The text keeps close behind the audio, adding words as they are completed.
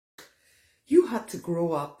had to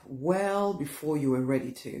grow up well before you were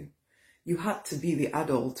ready to. You had to be the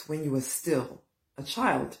adult when you were still a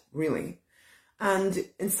child, really. And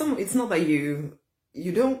it's not that you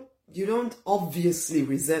don't obviously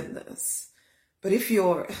resent this, but if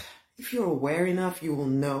you're aware enough, you will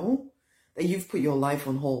know that you've put your life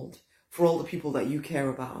on hold for all the people that you care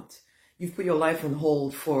about. You've put your life on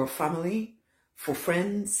hold for family, for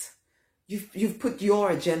friends. You've put your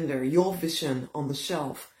agenda, your vision on the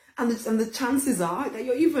shelf. And the chances are that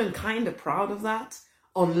you're even kind of proud of that,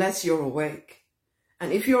 unless you're awake.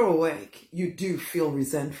 And if you're awake, you do feel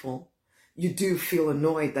resentful. You do feel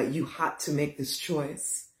annoyed that you had to make this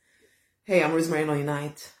choice. Hey, I'm Rosemary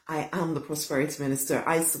Knight. I am the Prosperity Minister.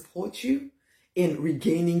 I support you in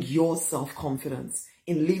regaining your self-confidence,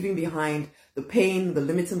 in leaving behind the pain, the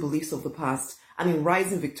limiting beliefs of the past, and in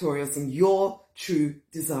rising victorious in your true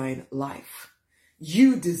design life.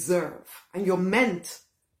 You deserve, and you're meant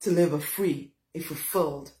to live a free, a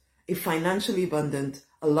fulfilled, a financially abundant,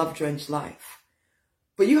 a love-drenched life.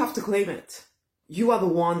 But you have to claim it. You are the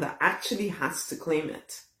one that actually has to claim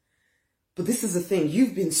it. But this is the thing,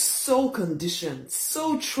 you've been so conditioned,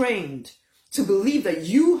 so trained to believe that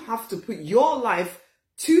you have to put your life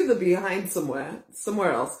to the behind somewhere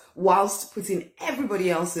else, whilst putting everybody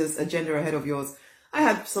else's agenda ahead of yours. I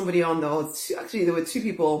had somebody on there were two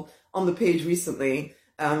people on the page recently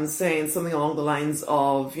saying something along the lines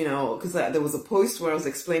of, because there was a post where I was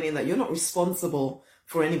explaining that you're not responsible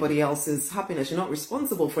for anybody else's happiness. You're not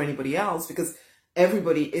responsible for anybody else because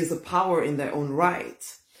everybody is a power in their own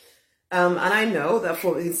right. And I know that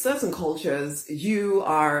in certain cultures, you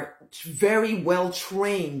are very well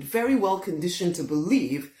trained, very well conditioned to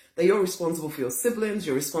believe that you're responsible for your siblings,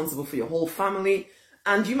 you're responsible for your whole family.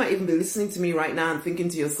 And you might even be listening to me right now and thinking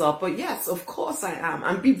to yourself, but yes, of course I am.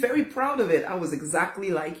 And be very proud of it. I was exactly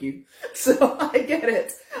like you. So I get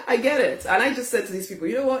it. And I just said to these people,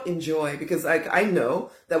 you know what? Enjoy. Because I know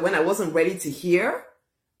that when I wasn't ready to hear,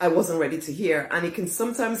 I wasn't ready to hear. And it can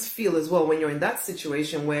sometimes feel as well when you're in that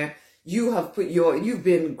situation where you've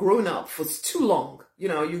been grown up for too long.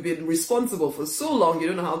 You've been responsible for so long. You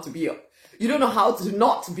don't know how to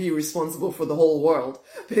not be responsible for the whole world,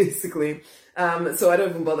 basically. So I don't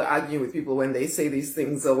even bother arguing with people when they say these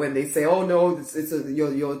things, or when they say, oh no,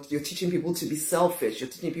 you're teaching people to be selfish, you're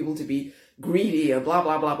teaching people to be greedy, and blah,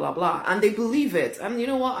 blah, blah, blah, blah. And they believe it. And you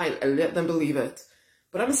know what? I let them believe it.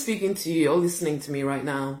 But I'm speaking to you, you're listening to me right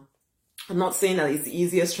now. I'm not saying that it's the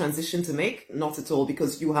easiest transition to make, not at all,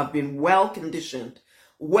 because you have been well conditioned,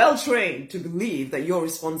 well trained to believe that you're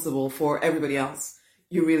responsible for everybody else.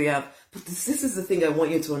 You really have. But this is the thing I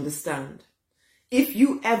want you to understand. If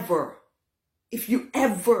you ever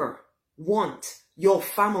want your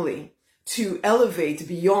family to elevate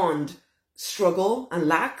beyond struggle and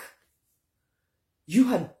lack, you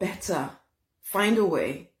had better find a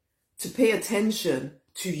way to pay attention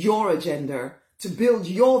to your agenda, to build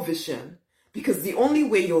your vision, because the only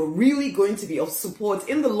way you're really going to be of support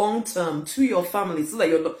in the long term to your family, so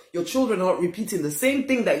that your children are not repeating the same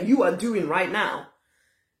thing that you are doing right now,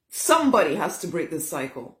 somebody has to break this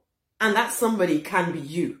cycle. And that somebody can be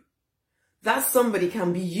you. That somebody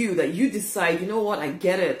can be you, that you decide, you know what, I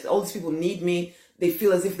get it. All these people need me. They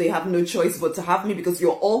feel as if they have no choice but to have me because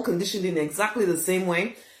you're all conditioned in exactly the same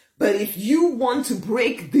way. But if you want to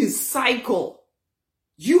break this cycle,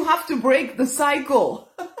 you have to break the cycle.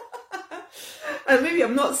 And maybe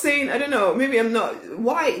I'm not saying, I don't know, maybe I'm not.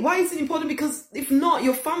 Why is it important? Because if not,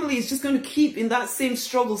 your family is just going to keep in that same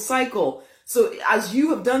struggle cycle. So as you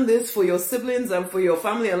have done this for your siblings and for your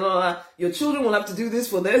family and your children will have to do this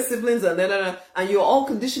for their siblings and you're all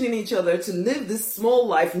conditioning each other to live this small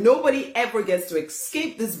life. Nobody ever gets to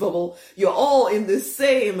escape this bubble. You're all in the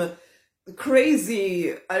same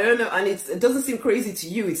crazy, I don't know, and it doesn't seem crazy to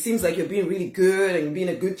you. It seems like you're being really good and you're being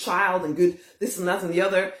a good child and good this and that and the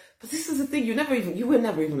other. But this is the thing, you were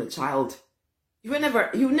never even a child. You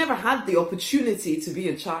never had the opportunity to be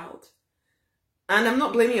a child. And I'm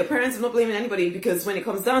not blaming your parents, I'm not blaming anybody, because when it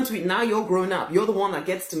comes down to it, now you're grown up. You're the one that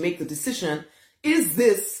gets to make the decision. Is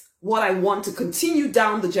this what I want to continue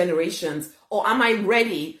down the generations? Or am I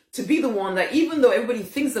ready to be the one that, even though everybody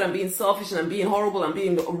thinks that I'm being selfish and I'm being horrible and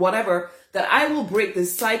being whatever, that I will break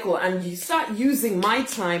this cycle and you start using my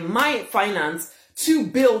time, my finance to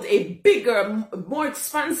build a bigger, more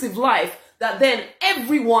expansive life that then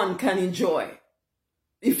everyone can enjoy.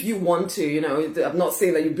 If you want to, I'm not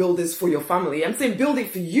saying that you build this for your family. I'm saying build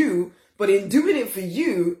it for you, but in doing it for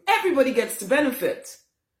you, everybody gets to benefit.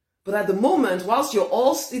 But at the moment, whilst you're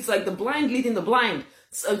all, it's like the blind leading the blind.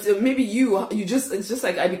 So maybe it's just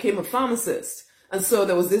like I became a pharmacist. And so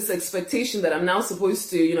there was this expectation that I'm now supposed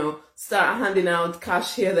to, start handing out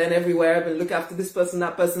cash here, then everywhere, and look after this person,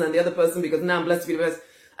 that person, and the other person, because now I'm blessed to be the best.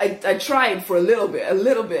 I tried for a little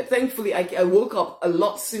bit. Thankfully, I woke up a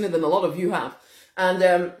lot sooner than a lot of you have.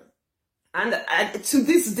 And to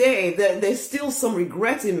this day, there's still some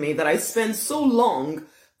regret in me that I spent so long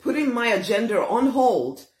putting my agenda on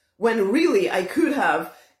hold when really I could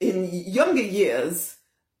have, in younger years,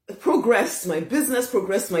 progressed my business,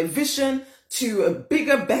 progressed my vision to a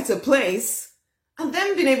bigger, better place, and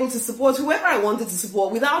then been able to support whoever I wanted to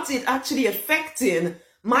support without it actually affecting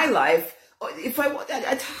my life. If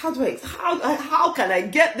how can I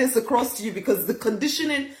get this across to you? Because the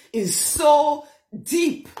conditioning is so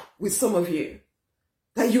deep with some of you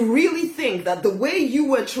that you really think that the way you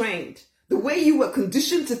were trained, the way you were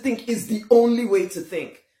conditioned to think is the only way to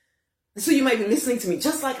think. And so you might be listening to me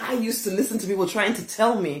just like I used to listen to people trying to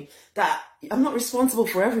tell me that I'm not responsible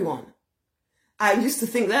for everyone. I used to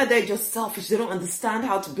think that they're just selfish. They don't understand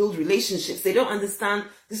how to build relationships. They don't understand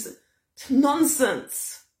this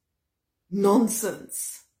nonsense.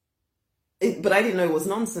 Nonsense. But I didn't know it was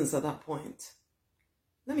nonsense at that point.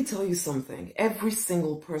 Let me tell you something. Every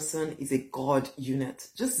single person is a God unit,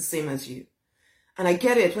 just the same as you. And I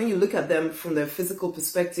get it. When you look at them from their physical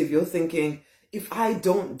perspective, you're thinking, if I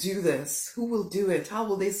don't do this, who will do it? How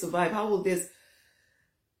will they survive? How will this?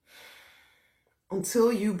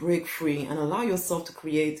 Until you break free and allow yourself to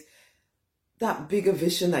create that bigger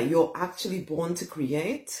vision that you're actually born to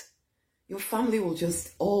create, your family will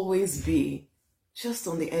just always be just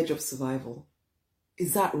on the edge of survival.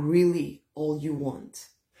 Is that really all you want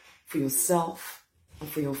for yourself and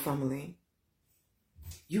for your family?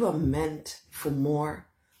 You are meant for more,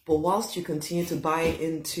 but whilst you continue to buy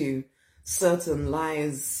into certain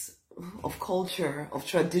lies of culture, of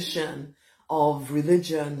tradition, of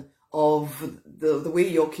religion, of the way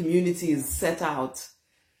your community is set out,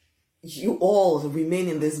 you all remain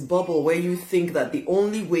in this bubble where you think that the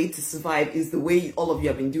only way to survive is the way all of you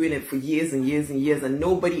have been doing it for years and years and years, and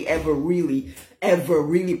nobody ever really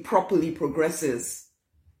properly progresses.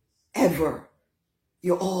 Ever.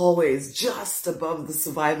 You're always just above the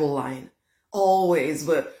survival line. Always.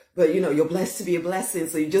 But you're blessed to be a blessing,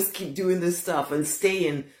 so you just keep doing this stuff and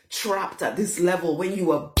staying trapped at this level when you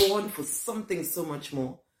were born for something so much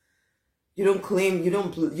more. You don't claim, you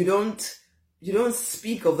don't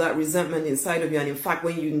speak of that resentment inside of you. And in fact,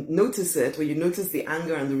 when you notice it, when you notice the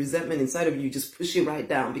anger and the resentment inside of you, you just push it right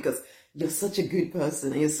down because you're such a good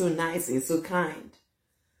person and you're so nice and you're so kind.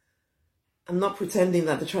 I'm not pretending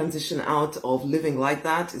that the transition out of living like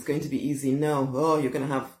that is going to be easy. No. You're going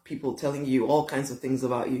to have people telling you all kinds of things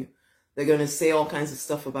about you. They're going to say all kinds of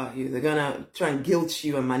stuff about you. They're going to try and guilt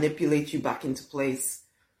you and manipulate you back into place.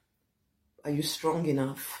 Are you strong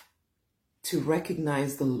enough to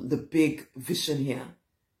recognize the big vision here?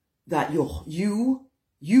 That you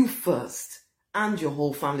first and your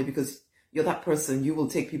whole family, because you're that person, you will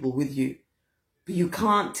take people with you. But you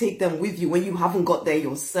can't take them with you when you haven't got there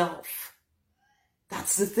yourself.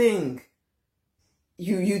 That's the thing.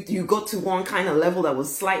 You got to one kind of level that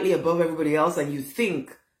was slightly above everybody else, and you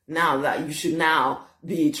think now that you should now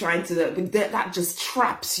be trying to, but that just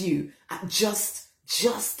traps you at just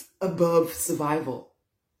above survival.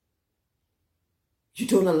 You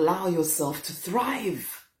don't allow yourself to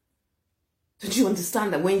thrive. Don't you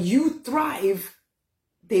understand that when you thrive,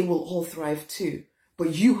 they will all thrive too?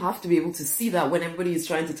 But you have to be able to see that when everybody is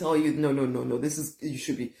trying to tell you, no, this is, you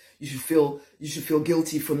should feel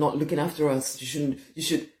guilty for not looking after us. You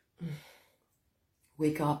should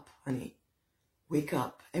wake up, honey. Wake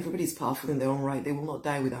up. Everybody's powerful in their own right. They will not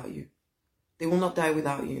die without you. They will not die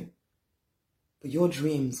without you. But your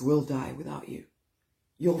dreams will die without you.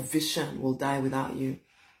 Your vision will die without you.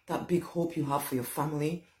 That big hope you have for your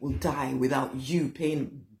family will die without you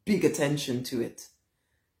paying big attention to it.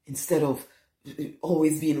 Instead of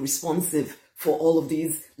always being responsive for all of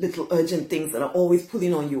these little urgent things that are always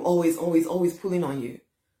pulling on you, always pulling on you.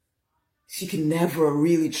 She can never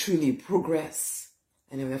really, truly progress.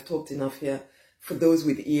 Anyway, I've talked enough here. For those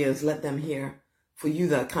with ears, let them hear. For you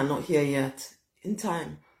that cannot hear yet, in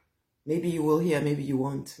time, maybe you will hear, maybe you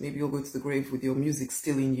won't. Maybe you'll go to the grave with your music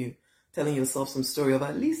still in you, telling yourself some story of,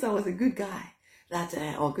 at least I was a good guy,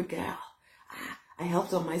 or good girl. I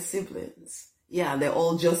helped out my siblings. Yeah, they're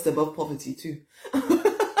all just above poverty too.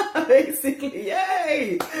 Basically,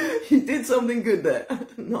 yay! You did something good there.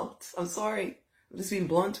 Not. I'm sorry. I'm just being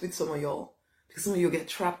blunt with some of y'all. Because some of you get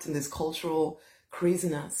trapped in this cultural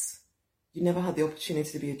craziness. You never had the opportunity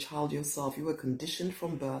to be a child yourself. You were conditioned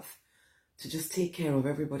from birth to just take care of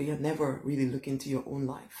everybody and never really look into your own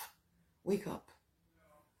life. Wake up.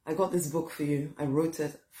 I got this book for you. I wrote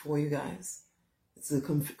it for you guys. It's a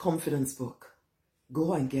confidence book.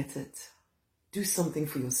 Go and get it. Do something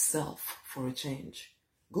for yourself for a change.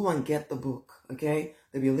 Go and get the book, okay?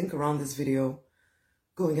 There'll be a link around this video.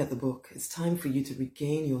 Go and get the book. It's time for you to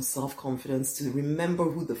regain your self-confidence, to remember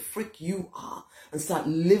who the frick you are and start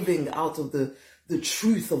living out of the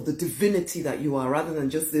truth of the divinity that you are, rather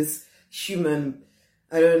than just this human,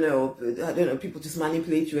 I don't know, people just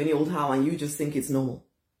manipulate you any old how and you just think it's normal.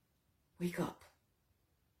 Wake up.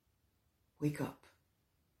 Wake up.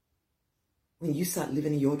 When you start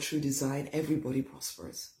living your true design, everybody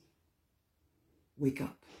prospers. Wake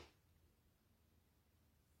up.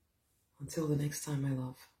 Until the next time, my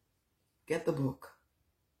love, get the book.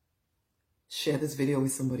 Share this video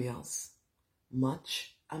with somebody else.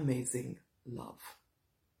 Much amazing love.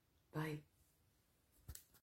 Bye.